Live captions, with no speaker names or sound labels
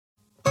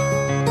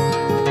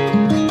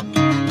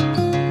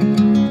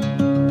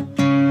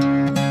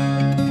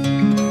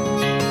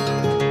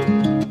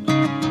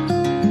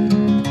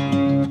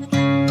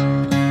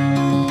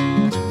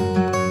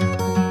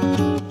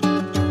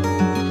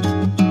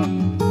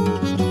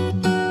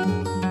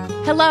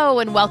Hello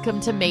and welcome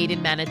to Made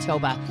in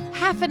Manitoba,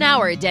 half an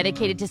hour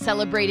dedicated to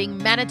celebrating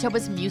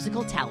Manitoba's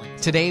musical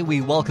talent. Today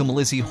we welcome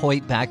Lizzy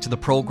Hoyt back to the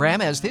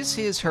program as this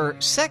is her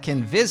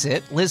second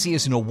visit. Lizzy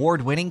is an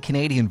award-winning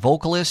Canadian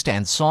vocalist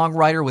and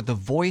songwriter with the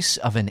voice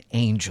of an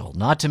angel,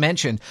 not to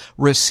mention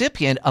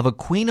recipient of a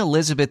Queen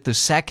Elizabeth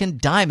II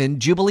Diamond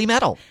Jubilee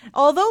Medal.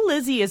 Although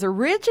Lizzy is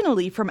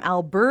originally from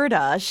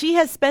Alberta, she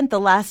has spent the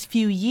last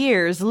few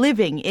years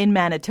living in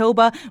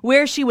Manitoba,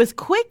 where she was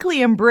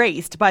quickly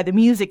embraced by the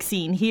music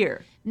scene here.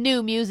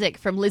 New music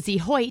from Lizzy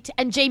Hoyt,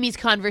 and Jamie's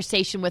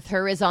conversation with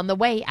her is on the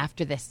way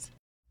after this.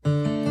 By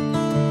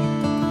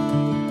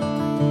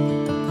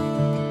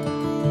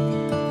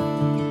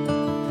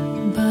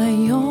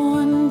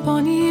yon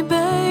bonny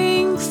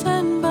banks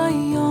and by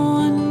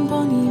yon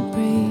bonny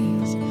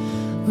braes,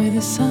 where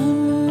the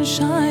sun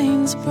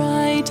shines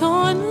bright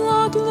on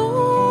Loch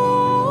Lomond,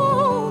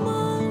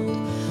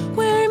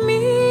 where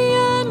me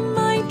and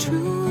my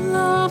true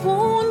love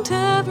won't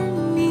ever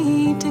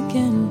meet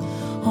again,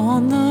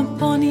 on the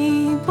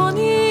bonny,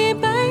 bonny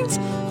banks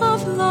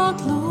of Loch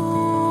Lomond.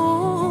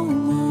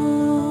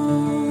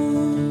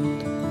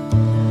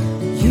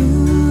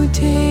 You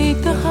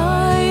take the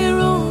high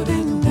road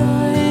and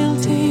I'll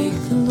take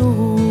the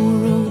low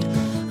road.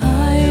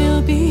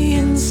 I'll be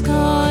in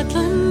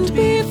Scotland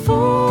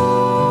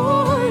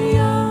before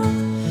ya,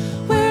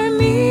 where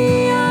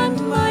me and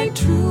my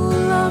true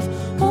love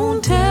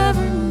won't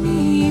ever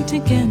meet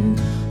again,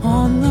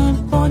 on the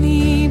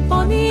bonny,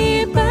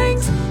 bonny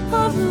banks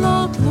of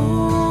Loch Lomond.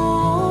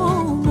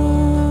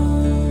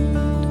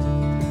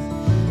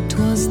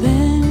 'Twas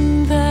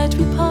then that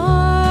we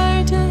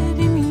parted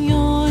in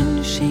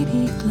yon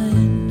shady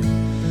glen,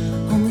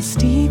 on the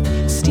steep,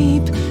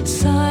 steep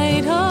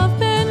side of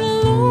Ben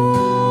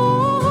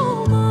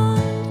Lomond,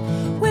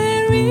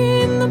 where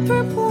in the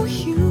purple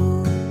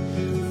hue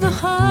the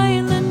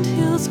Highland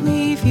hills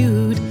we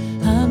viewed,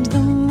 and the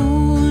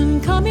moon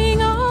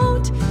coming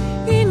out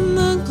in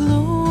the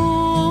gloaming.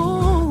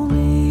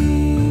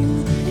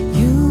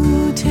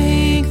 You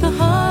take the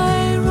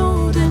high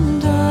road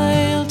and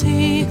I'll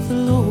take the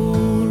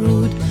low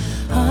road.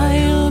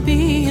 I'll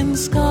be in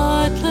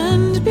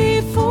Scotland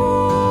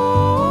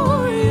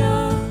before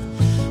ya,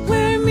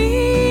 where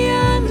me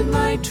and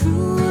my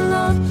true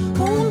love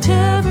won't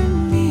ever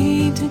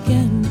meet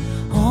again,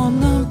 on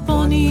the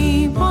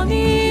bonny,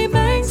 bonny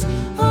banks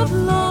of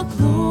Loch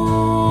Lomond.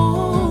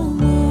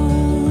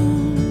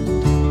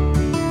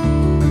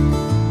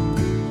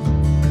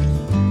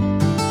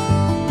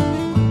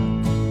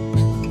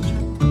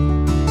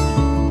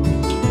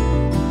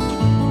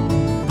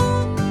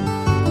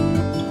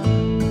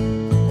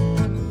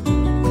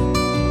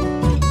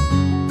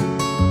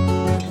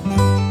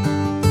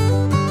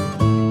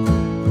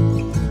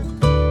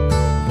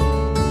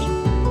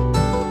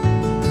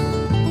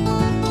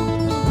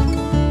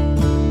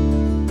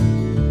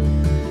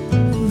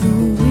 The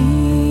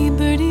wee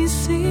birdies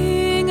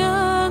sing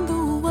and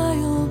the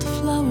wild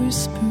flowers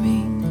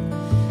spring,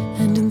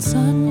 and in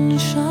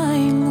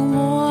sunshine the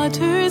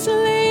waters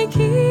lay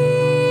keeping.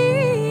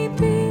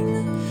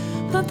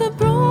 But the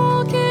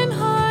broken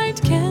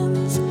heart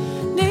kens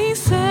nae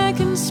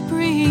second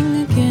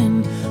spring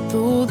again,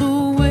 though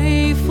the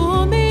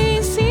waeful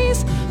may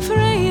cease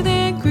frae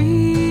their greetings.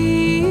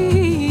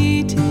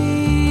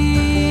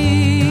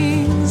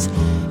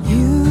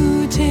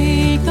 You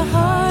take the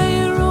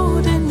high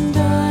road and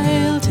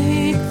I'll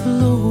take the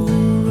low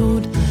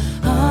road.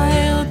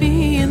 I'll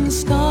be in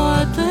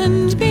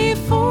Scotland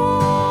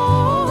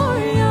before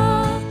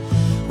ya,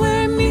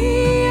 where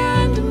me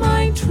and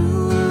my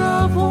true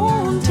love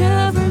won't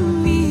ever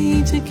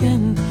meet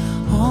again,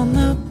 on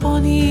the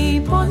bonny,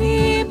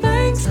 bonny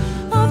banks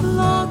of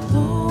Loch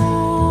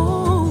Lomond,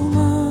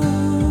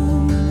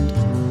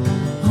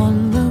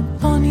 on the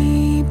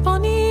bonny,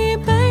 bonny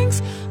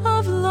banks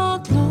of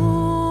Loch Lomond.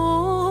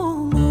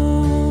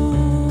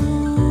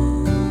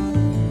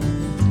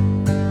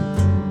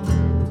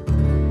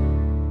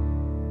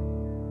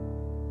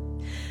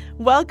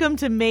 Welcome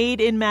to Made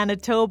in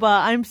Manitoba.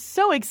 I'm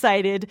so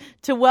excited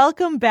to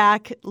welcome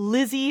back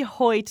Lizzy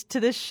Hoyt to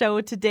the show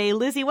today.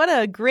 Lizzy, what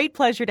a great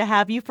pleasure to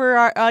have you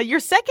for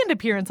your second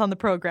appearance on the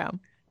program.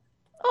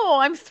 Oh,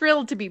 I'm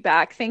thrilled to be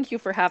back. Thank you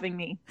for having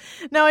me.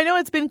 Now, I know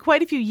it's been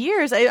quite a few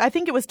years. I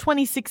think it was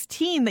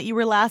 2016 that you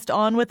were last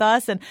on with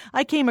us, and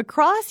I came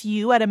across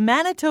you at a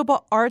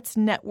Manitoba Arts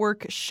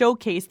Network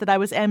showcase that I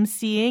was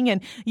emceeing,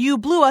 and you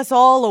blew us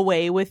all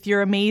away with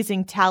your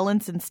amazing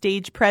talents and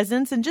stage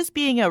presence and just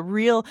being a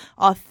real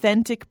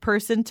authentic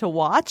person to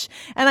watch.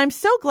 And I'm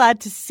so glad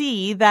to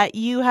see that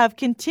you have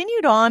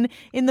continued on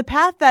in the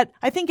path that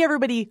I think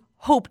everybody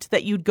hoped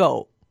that you'd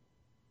go.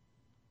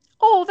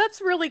 Oh, that's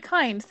really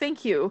kind.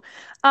 Thank you.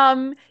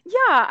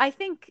 I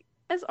think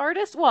as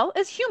artists, well,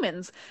 as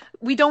humans,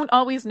 we don't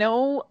always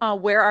know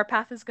where our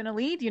path is going to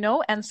lead,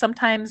 and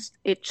sometimes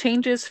it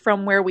changes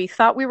from where we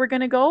thought we were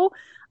going to go.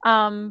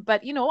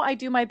 But I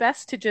do my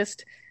best to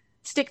just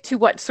stick to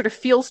what sort of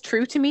feels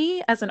true to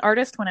me as an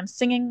artist when I'm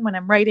singing, when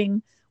I'm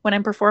writing, when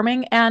I'm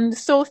performing. And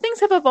so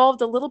things have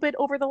evolved a little bit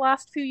over the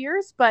last few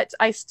years, but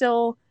I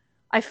still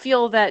I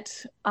feel that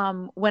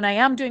when I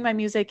am doing my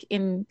music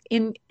in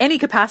any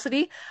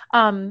capacity,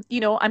 I'm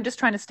just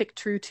trying to stick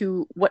true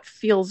to what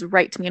feels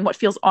right to me and what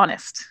feels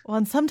honest. Well,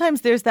 and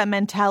sometimes there's that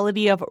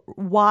mentality of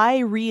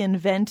why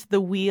reinvent the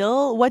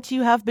wheel? What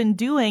you have been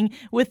doing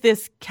with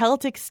this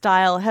Celtic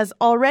style has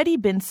already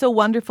been so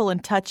wonderful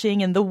and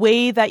touching, and the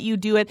way that you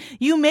do it,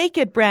 you make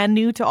it brand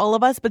new to all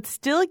of us, but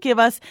still give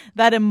us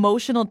that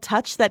emotional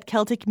touch that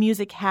Celtic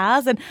music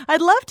has. And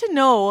I'd love to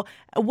know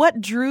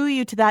what drew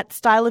you to that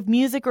style of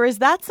music, or is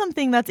that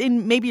something that's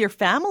in maybe your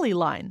family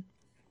line?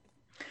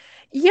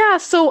 Yeah,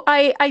 so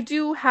I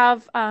do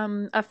have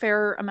a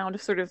fair amount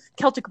of sort of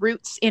Celtic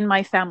roots in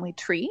my family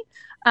tree.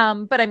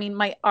 But I mean,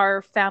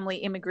 our family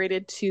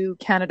immigrated to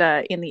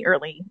Canada in the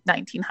early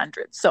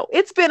 1900s, so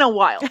it's been a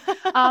while.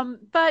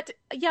 But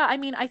yeah, I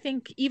mean, I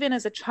think even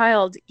as a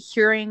child,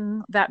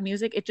 hearing that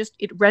music, it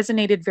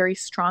resonated very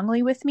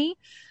strongly with me.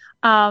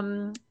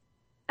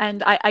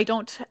 And I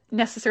don't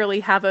necessarily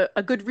have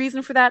a good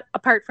reason for that,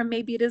 apart from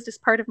maybe it is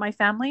just part of my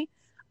family.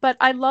 But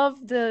I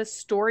love the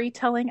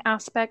storytelling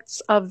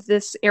aspects of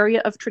this area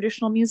of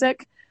traditional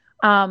music.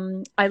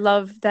 I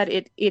love that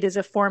it is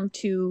a form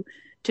to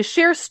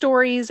share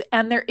stories.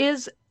 And there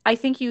is, I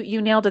think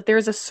you nailed it,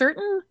 there's a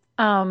certain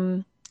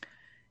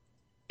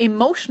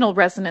emotional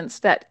resonance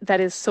that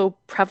is so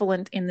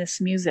prevalent in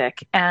this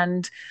music.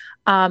 And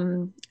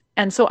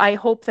so I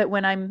hope that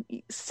when I'm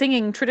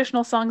singing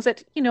traditional songs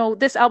that,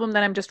 this album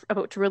that I'm just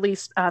about to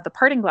release, The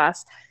Parting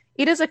Glass,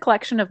 it is a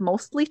collection of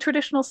mostly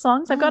traditional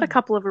songs. I've got a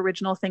couple of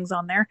original things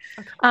on there.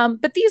 Okay.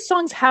 But these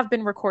songs have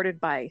been recorded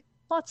by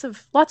lots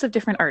of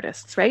different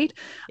artists, right?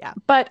 Yeah.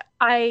 But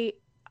I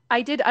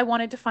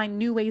wanted to find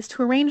new ways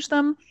to arrange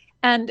them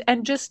and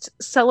just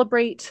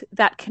celebrate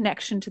that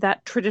connection to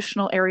that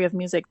traditional area of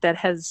music that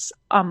has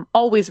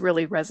always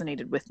really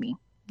resonated with me.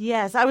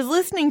 Yes, I was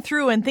listening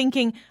through and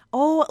thinking,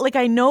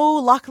 I know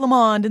Loch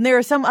Lomond, and there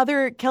are some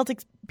other Celtic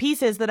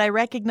pieces that I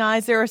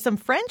recognize. There are some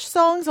French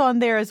songs on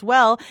there as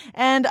well.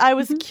 And I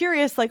was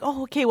curious,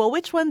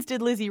 which ones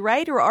did Lizzy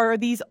write, or are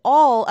these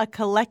all a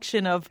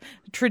collection of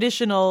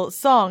traditional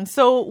songs?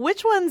 So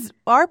which ones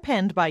are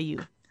penned by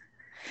you?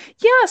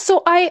 Yeah,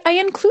 so I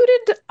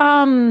included,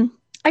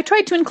 I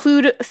tried to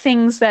include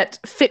things that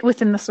fit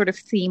within the sort of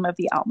theme of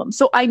the album.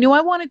 So I knew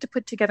I wanted to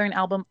put together an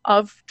album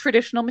of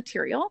traditional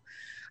material.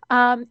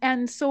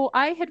 And so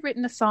I had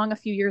written a song a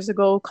few years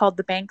ago called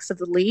The Banks of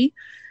the Lee,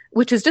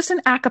 which is just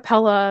an a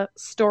cappella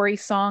story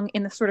song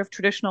in the sort of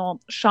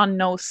traditional Sean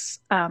Nose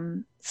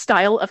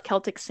style of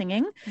Celtic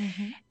singing.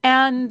 Mm-hmm.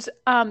 And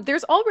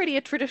there's already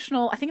I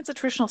think it's a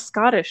traditional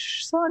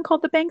Scottish song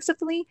called The Banks of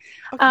the Lee.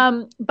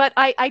 Okay. But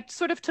I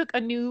sort of took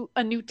a new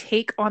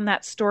take on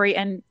that story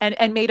and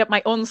made up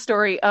my own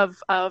story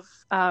of a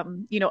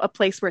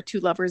place where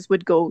two lovers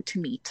would go to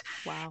meet.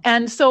 Wow.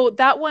 And so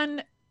that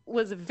one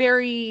was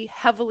very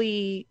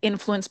heavily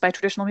influenced by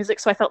traditional music.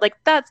 So I felt like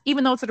that's,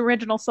 even though it's an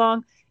original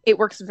song, it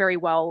works very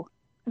well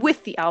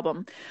with the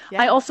album.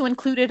 Yeah. I also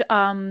included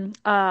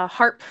a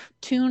harp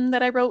tune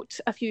that I wrote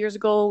a few years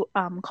ago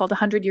called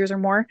 100 Years or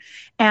More,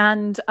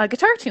 and a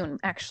guitar tune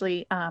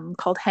actually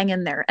called Hang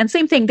In There. And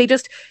same thing,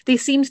 they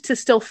seemed to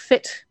still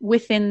fit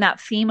within that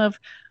theme of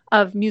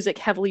music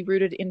heavily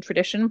rooted in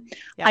tradition.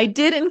 Yeah. I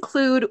did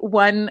include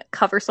one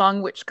cover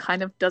song, which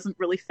kind of doesn't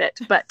really fit,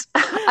 but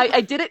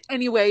I did it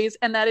anyways.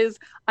 And that is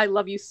I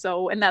Love You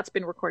So. And that's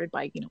been recorded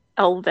by,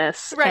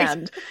 Elvis, right,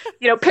 and,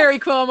 Perry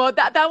Como.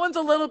 That one's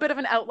a little bit of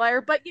an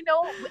outlier, but,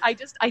 I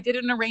did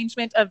an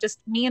arrangement of just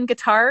me and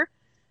guitar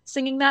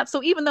singing that.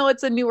 So even though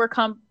it's a newer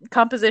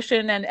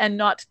composition and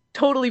not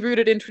totally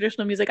rooted in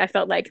traditional music, I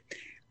felt like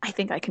I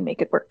think I can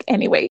make it work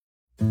anyway.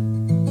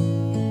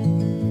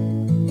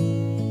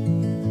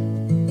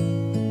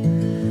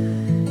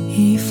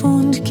 A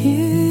fond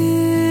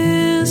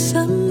kiss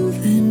and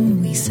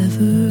then we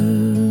sever.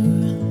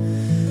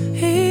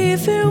 A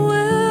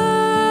farewell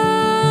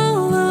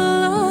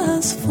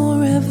lasts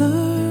forever.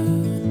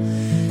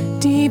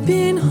 Deep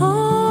in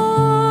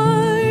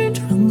heart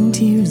from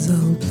tears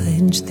I'll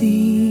pledge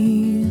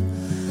thee.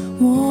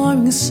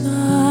 Warm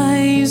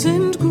sighs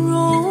and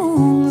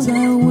groans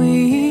I'll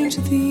wave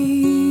to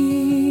thee.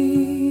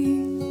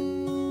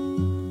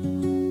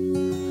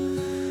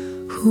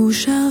 Who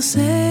shall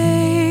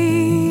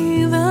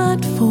say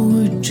that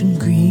fortune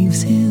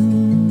grieves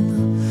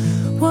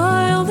him,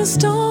 while the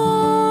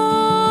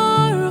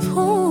star of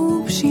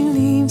hope she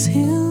leaves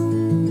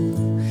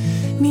him?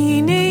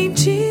 Mean a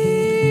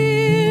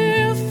cheerful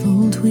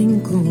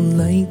twinkle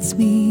lights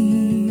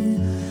me,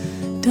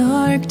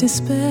 dark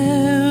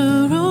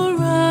despair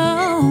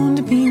around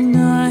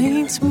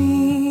benights me.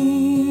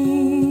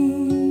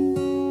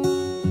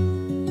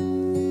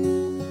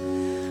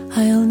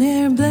 I'll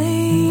ne'er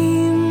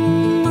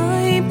blame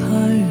my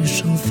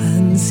partial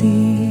fancy,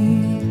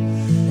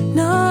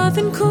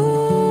 nothing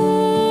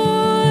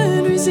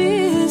could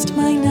resist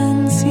my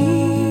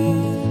Nancy,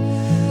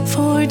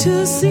 for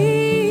to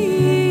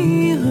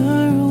see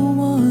her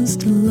was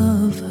to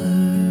love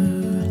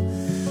her,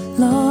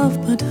 love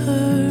but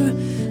her,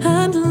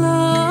 and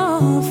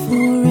love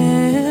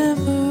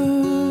forever.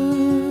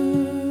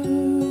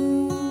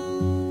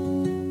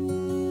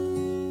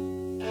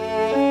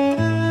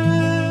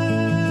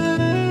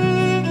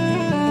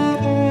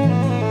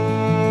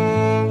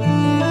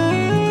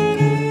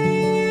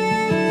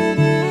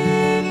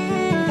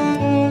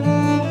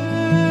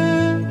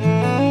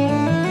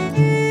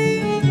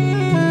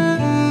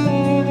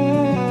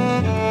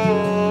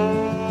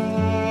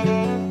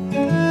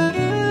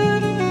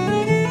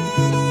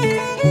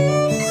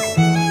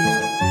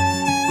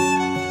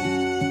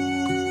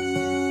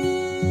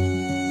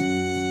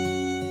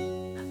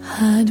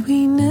 Had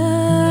we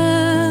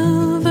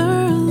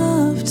never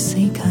loved,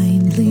 say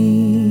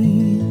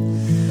kindly,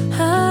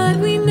 had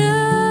we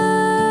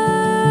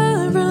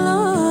never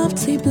loved,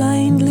 say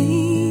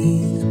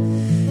blindly,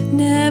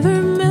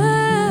 never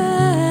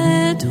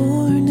met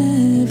or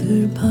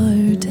never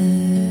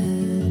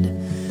parted,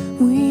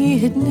 we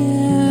had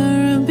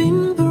never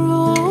been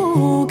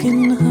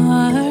broken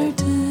hearted.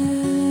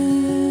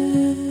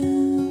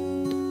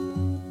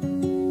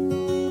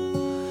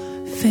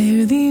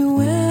 Fare thee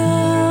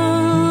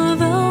well,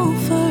 thou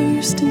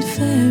first and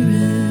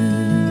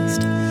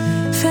fairest.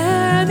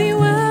 Fare thee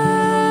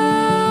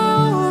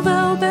well,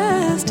 thou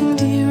best and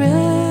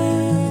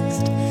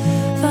dearest.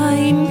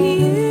 Thine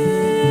be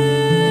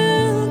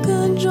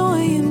ilka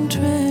joy and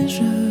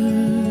treasure,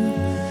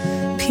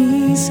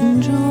 peace,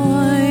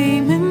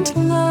 enjoyment,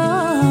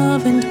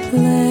 love, and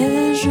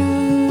pleasure.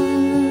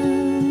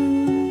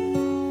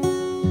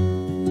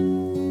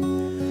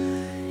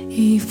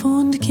 A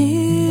fond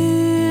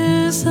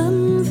kiss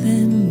and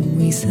then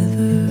we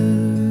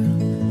sever.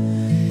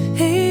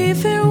 A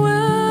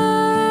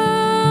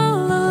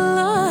farewell,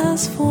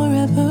 alas,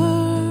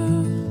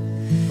 forever.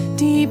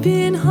 Deep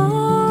in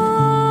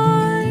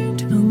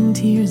heart, from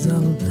tears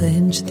I'll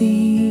pledge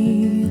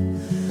thee.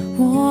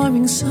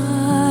 Warring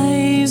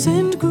sighs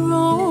and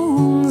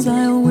groans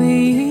I'll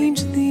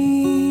wage thee.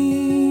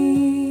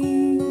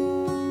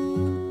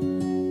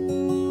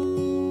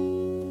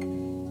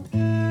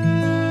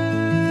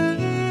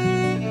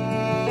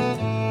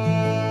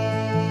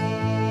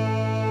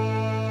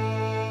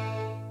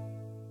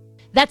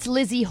 That's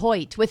Lizzy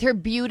Hoyt with her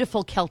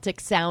beautiful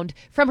Celtic sound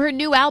from her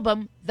new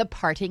album, The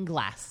Parting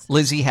Glass.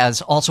 Lizzy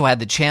has also had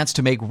the chance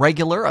to make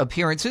regular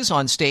appearances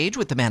on stage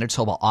with the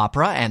Manitoba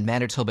Opera and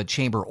Manitoba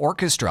Chamber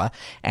Orchestra,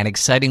 an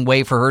exciting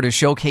way for her to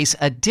showcase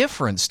a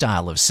different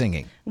style of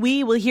singing.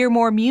 We will hear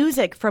more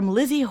music from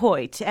Lizzy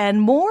Hoyt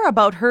and more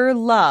about her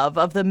love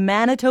of the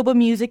Manitoba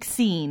music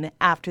scene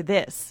after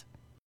this.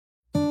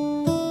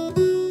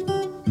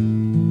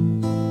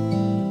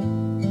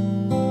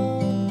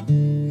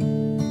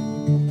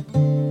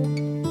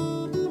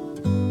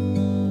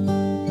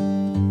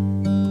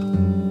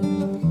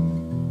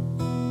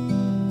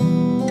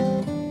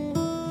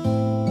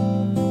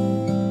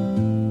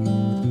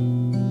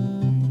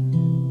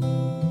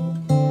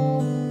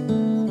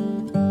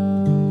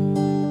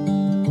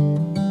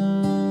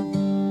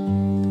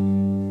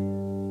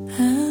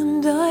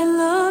 And I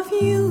love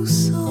you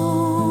so.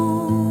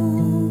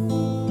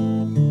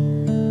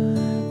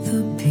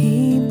 The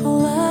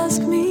people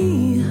ask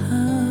me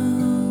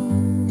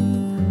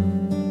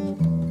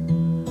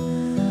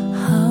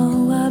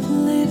how I've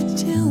lived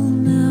till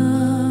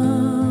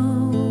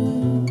now.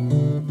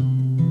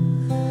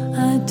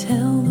 I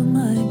tell them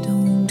I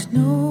don't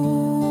know.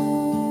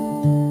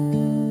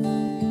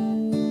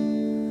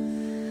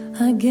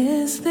 I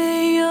guess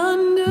they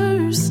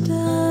understand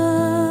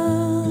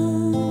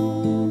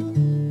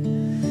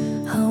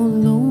how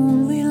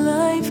lonely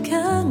life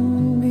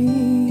can be.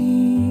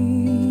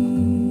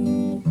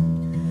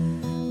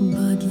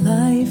 But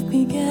life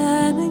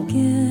began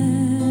again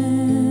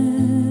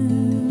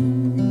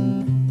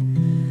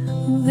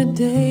the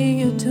day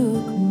you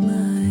took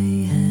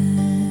my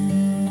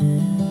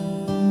hand.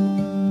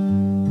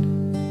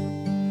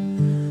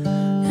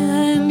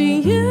 And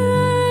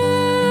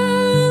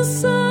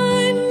yes,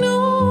 I know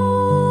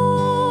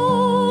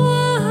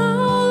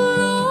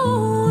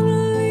how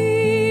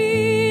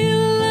lonely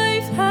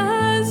life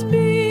has been.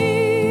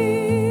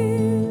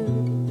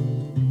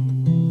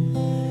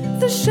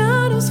 The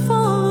shadows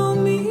follow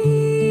me,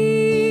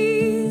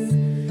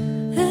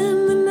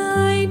 and the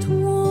night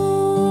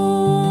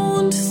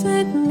won't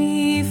set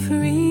me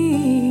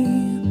free.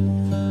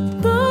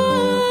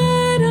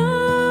 But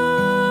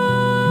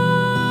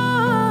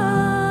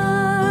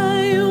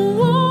I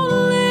won't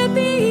let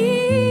the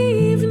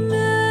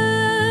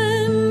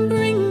evening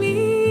bring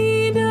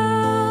me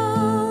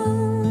down.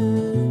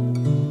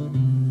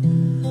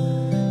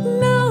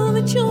 Now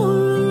that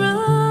you're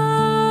around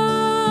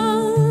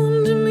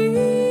me,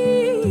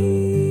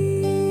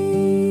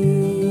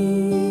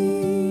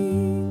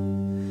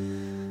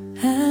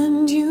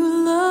 and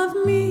you love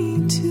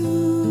me too.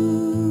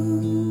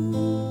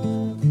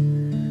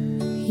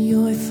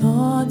 Your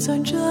thoughts are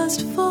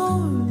just for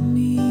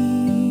me.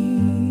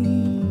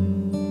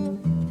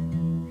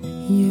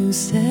 You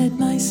set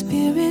my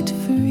spirit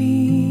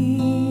free,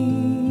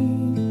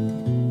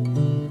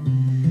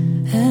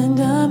 and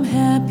I'm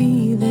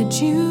happy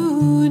that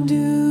you do.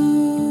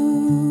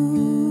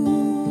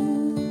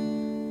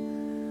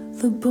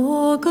 The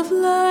book of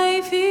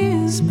life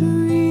is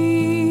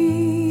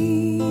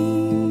brief,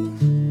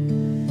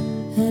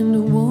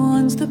 and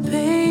once the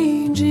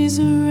page is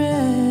read,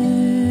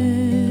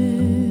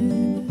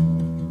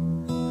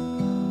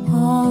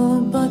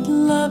 all but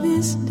love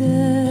is dead,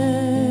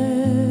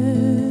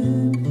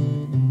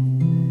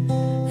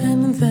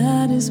 and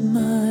that is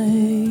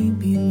my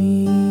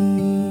belief.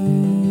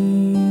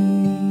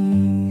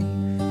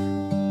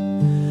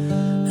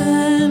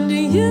 And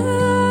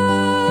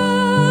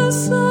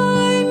yes,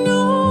 I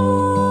know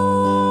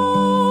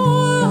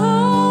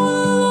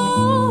how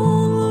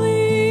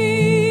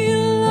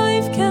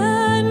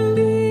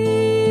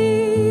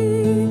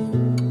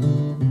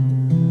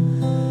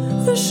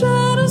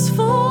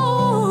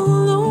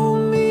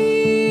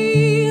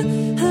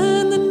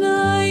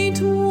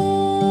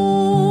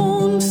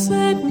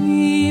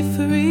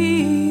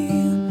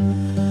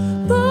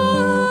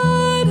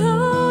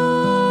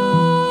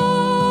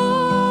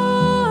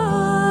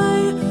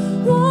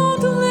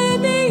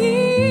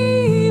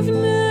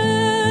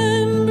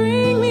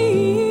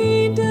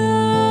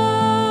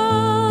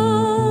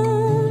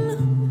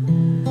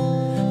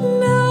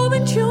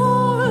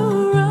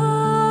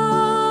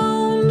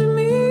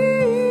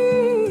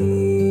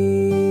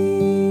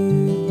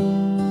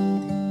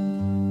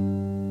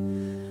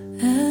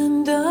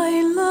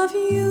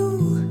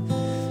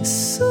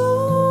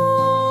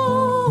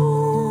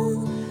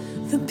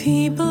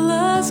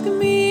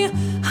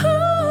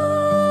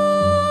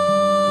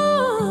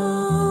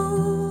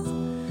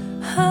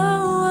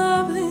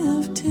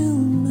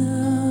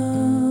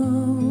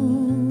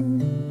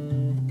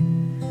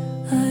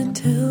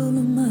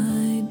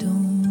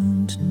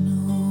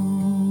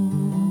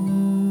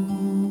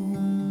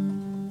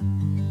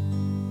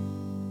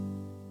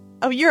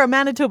you're a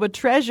Manitoba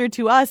treasure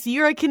to us.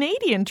 You're a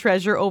Canadian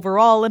treasure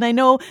overall. And I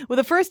know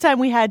the first time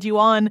we had you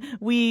on,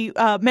 we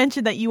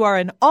mentioned that you are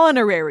an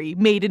honorary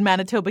Made in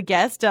Manitoba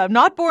guest,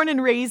 not born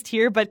and raised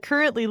here, but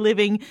currently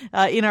living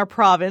in our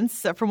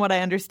province, from what I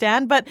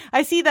understand. But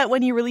I see that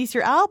when you release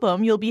your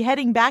album, you'll be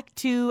heading back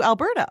to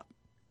Alberta.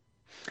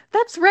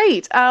 That's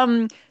right.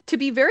 To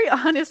be very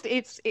honest,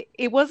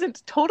 it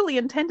wasn't totally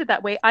intended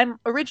that way. I'm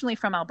originally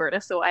from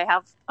Alberta, so I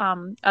have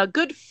a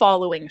good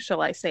following,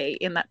 shall I say,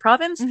 in that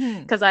province,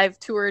 because I've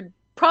toured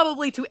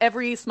probably to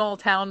every small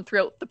town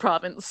throughout the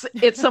province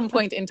at some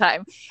point in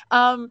time.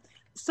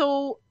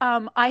 So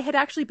I had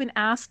actually been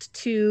asked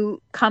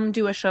to come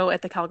do a show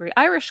at the Calgary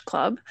Irish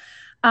Club.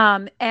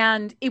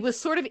 And it was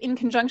sort of in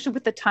conjunction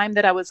with the time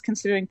that I was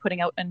considering putting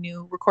out a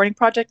new recording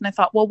project. And I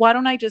thought, well, why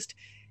don't I just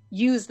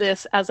use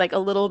this as like a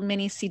little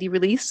mini CD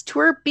release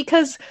tour?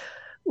 Because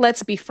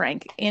let's be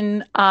frank,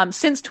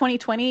 since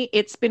 2020,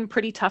 it's been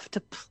pretty tough to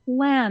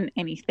plan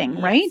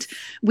anything, right?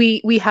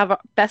 We have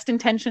best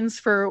intentions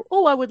for,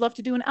 I would love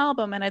to do an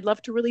album and I'd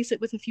love to release it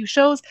with a few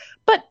shows,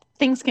 but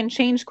things can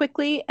change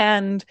quickly.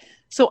 And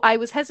so I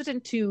was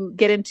hesitant to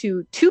get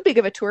into too big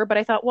of a tour, but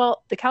I thought,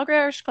 well, the Calgary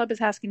Irish Club is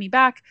asking me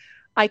back.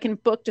 I can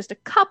book just a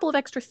couple of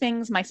extra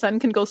things. My son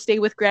can go stay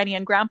with Granny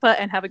and Grandpa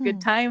and have a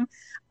good time.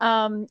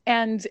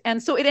 And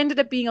so it ended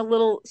up being a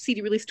little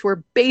CD release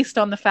tour based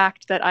on the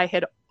fact that I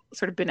had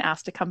sort of been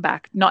asked to come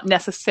back, not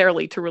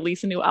necessarily to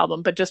release a new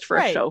album, but just for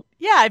a show.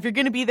 Yeah, if you're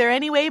going to be there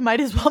anyway, might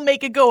as well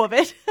make a go of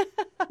it.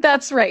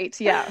 That's right,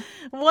 yeah.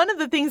 One of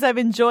the things I've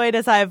enjoyed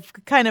as I've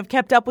kind of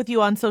kept up with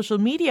you on social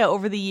media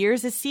over the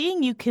years is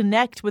seeing you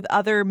connect with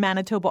other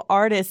Manitoba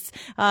artists,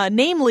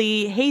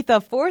 namely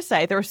Heatha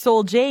Forsyth or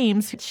Soul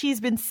James. She's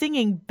been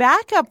singing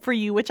backup for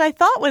you, which I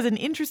thought was an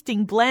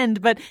interesting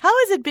blend. But how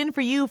has it been for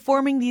you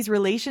forming these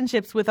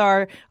relationships with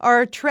our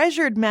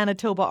treasured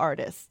Manitoba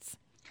artists?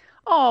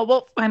 Oh,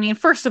 well, I mean,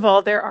 first of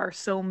all, there are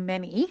so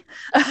many.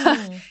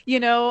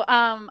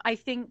 I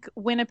think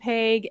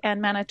Winnipeg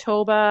and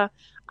Manitoba,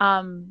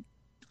 I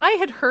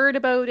had heard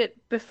about it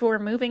before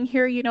moving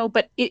here,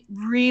 but it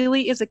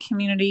really is a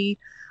community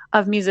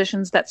of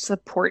musicians that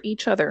support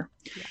each other.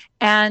 Yeah.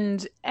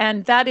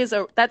 And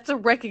that's a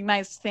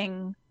recognized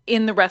thing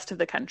in the rest of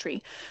the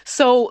country.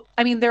 So,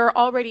 I mean, there are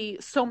already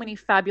so many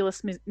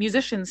fabulous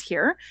musicians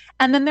here,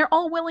 and then they're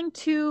all willing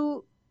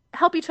to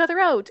help each other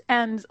out.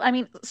 And I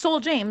mean, Soul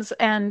James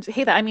and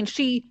Heatha, I mean,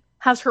 she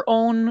has her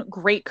own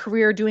great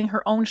career doing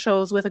her own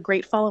shows with a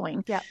great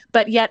following. Yeah.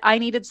 But yet I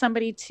needed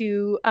somebody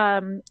to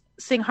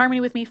sing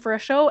harmony with me for a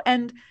show.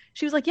 And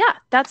she was like, yeah,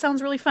 that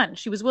sounds really fun.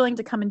 She was willing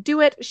to come and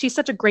do it. She's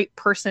such a great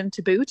person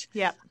to boot.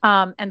 Yeah.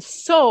 And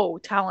so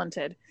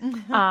talented.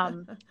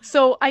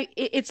 So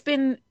it's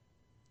been,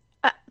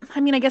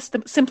 I guess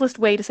the simplest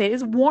way to say it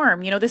is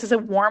warm. This is a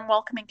warm,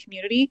 welcoming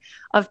community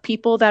of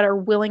people that are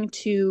willing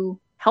to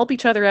help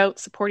each other out,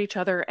 support each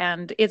other,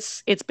 and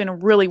it's been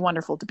really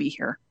wonderful to be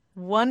here.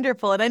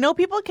 Wonderful. And I know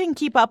people can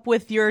keep up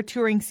with your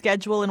touring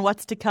schedule and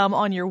what's to come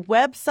on your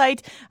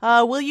website.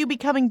 Will you be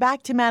coming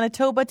back to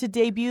Manitoba to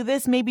debut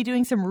this, maybe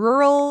doing some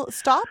rural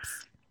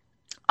stops?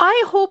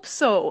 I hope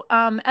so.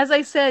 As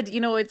I said,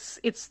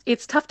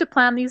 it's tough to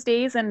plan these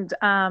days, and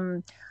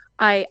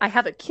I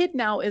have a kid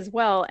now as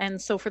well.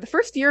 And so for the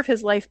first year of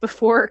his life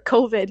before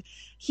COVID,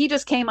 he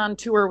just came on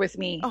tour with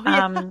me. Oh,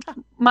 yeah.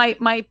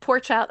 My poor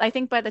child, I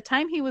think by the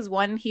time he was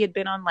 1, he had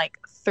been on like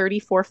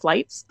 34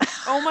 flights.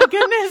 Oh my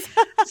goodness.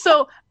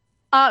 So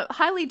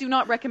highly do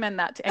not recommend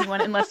that to anyone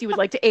unless you would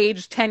like to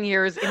age 10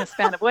 years in a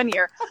span of 1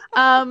 year.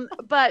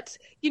 But,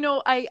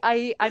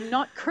 I'm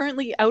not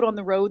currently out on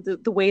the road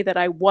the way that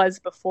I was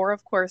before,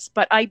 of course,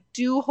 but I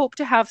do hope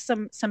to have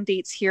some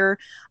dates here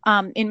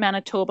in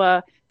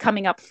Manitoba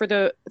coming up for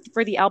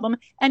the album.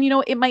 And,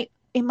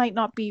 it might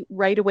not be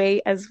right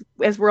away as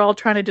we're all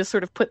trying to just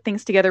sort of put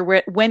things together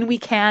when we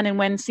can and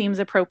when seems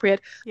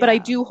appropriate. Yeah. But I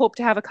do hope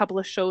to have a couple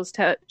of shows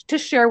to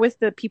share with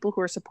the people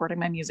who are supporting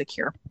my music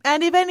here.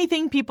 And if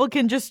anything, people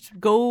can just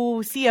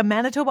go see a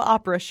Manitoba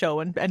opera show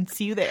and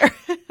see you there.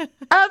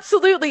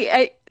 Absolutely.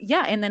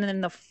 And then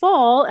in the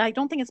fall, I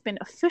don't think it's been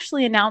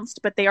officially announced,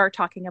 but they are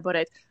talking about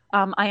it.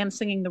 I am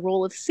singing the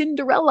role of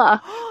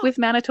Cinderella with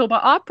Manitoba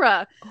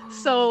Opera.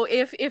 So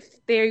if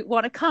they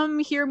want to come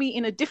hear me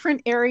in a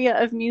different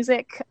area of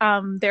music,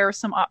 there are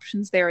some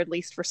options there, at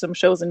least for some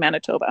shows in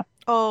Manitoba.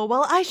 Oh,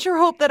 well, I sure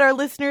hope that our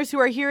listeners who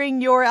are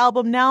hearing your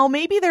album now,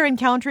 maybe they're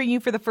encountering you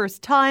for the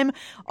first time,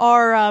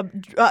 are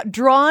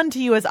drawn to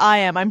you as I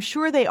am. I'm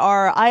sure they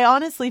are. I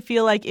honestly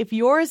feel like if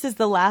yours is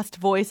the last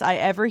voice I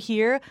ever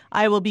hear,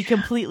 I will be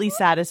completely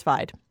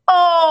satisfied.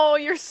 Oh,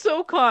 you're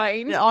so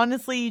kind.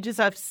 Honestly, you just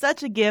have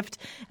such a gift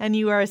and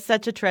you are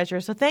such a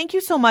treasure. So thank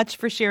you so much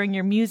for sharing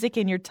your music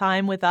and your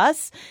time with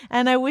us.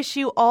 And I wish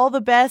you all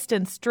the best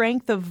and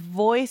strength of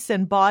voice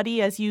and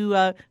body as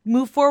you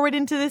move forward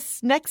into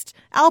this next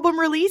album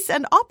release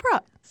and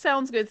opera.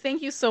 Sounds good.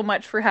 Thank you so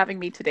much for having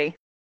me today.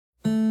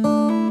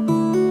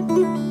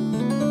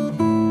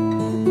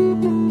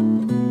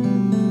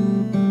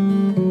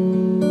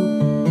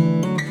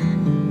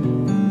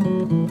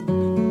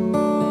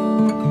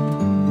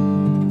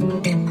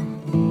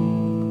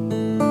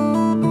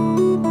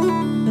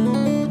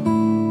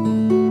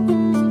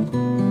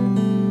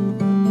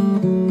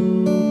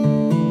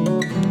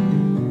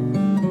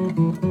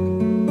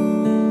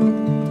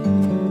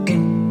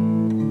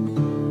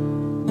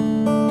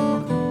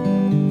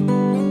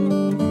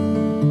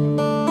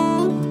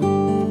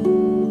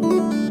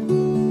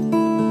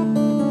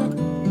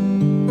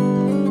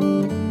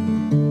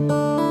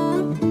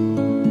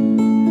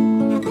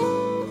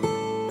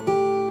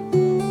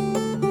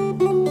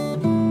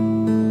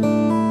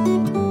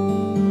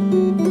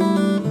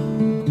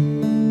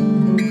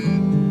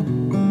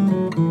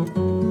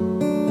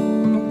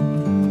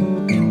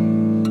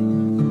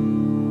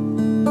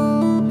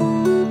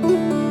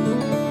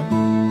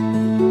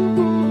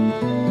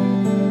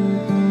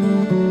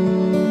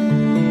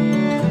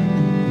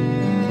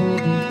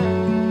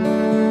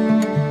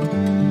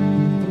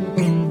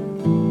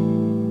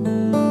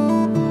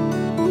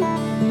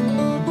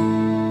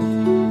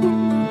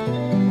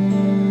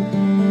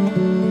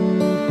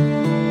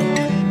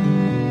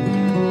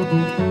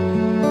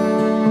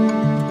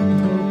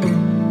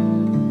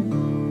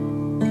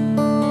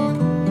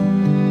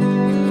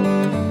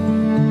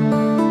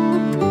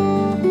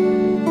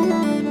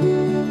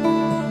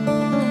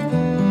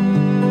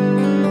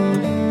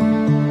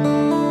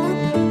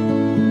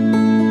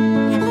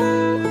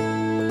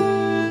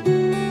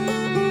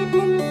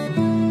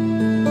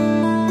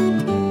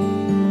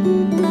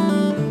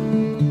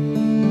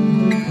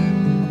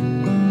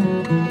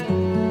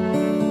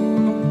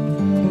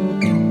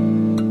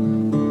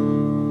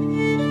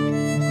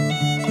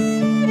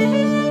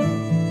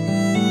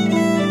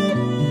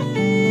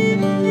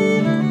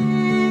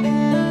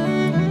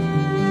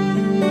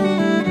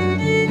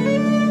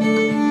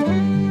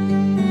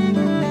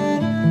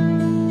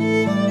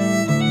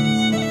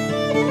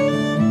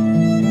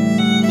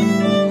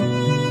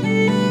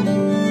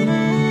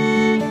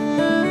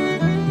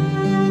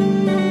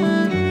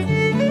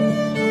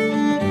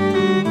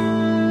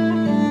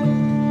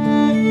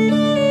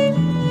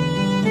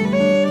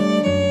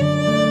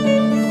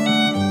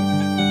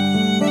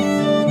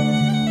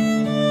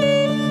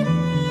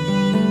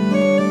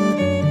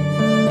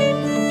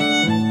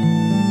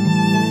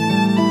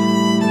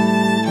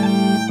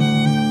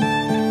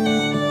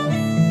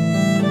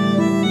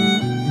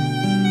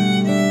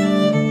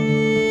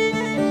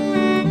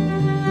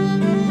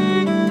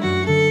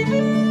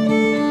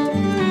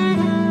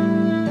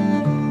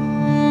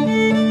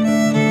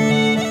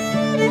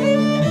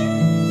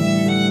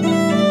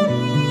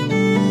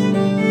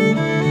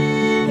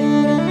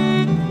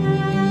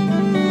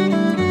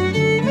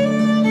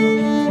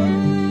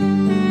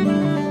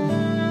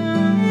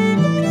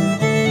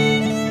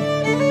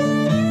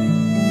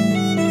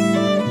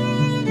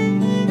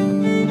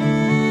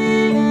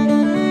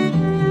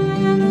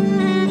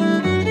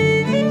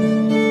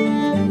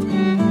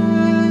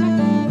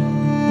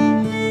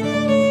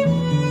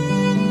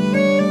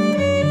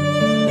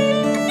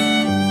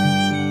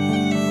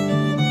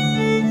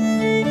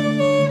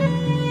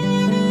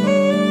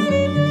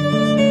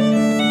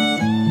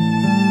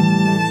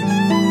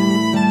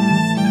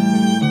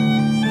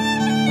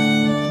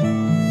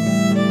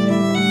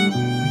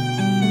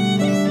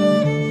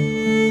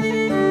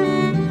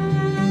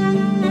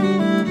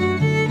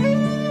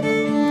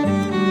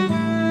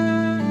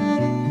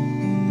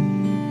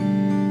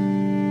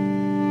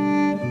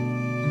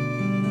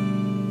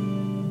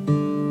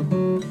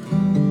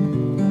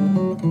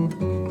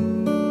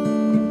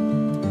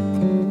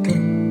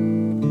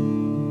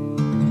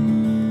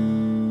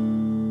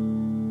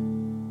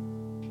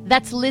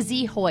 That's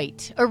Lizzy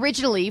Hoyt,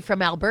 originally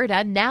from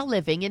Alberta, now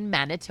living in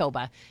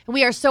Manitoba. And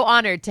we are so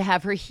honored to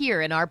have her here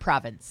in our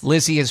province.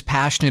 Lizzy is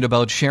passionate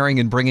about sharing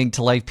and bringing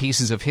to life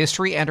pieces of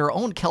history and her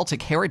own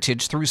Celtic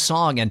heritage through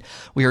song, and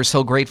we are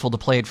so grateful to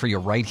play it for you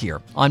right here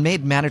on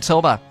Made in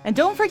Manitoba. And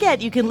don't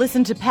forget, you can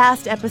listen to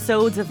past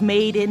episodes of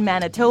Made in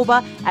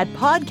Manitoba at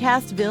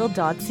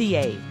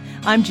podcastville.ca.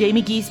 I'm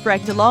Jamie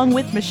Giesbrecht, along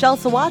with Michelle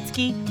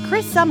Sawatsky,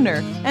 Chris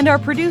Sumner, and our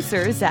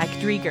producer, Zach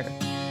Drieger.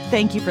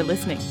 Thank you for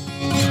listening.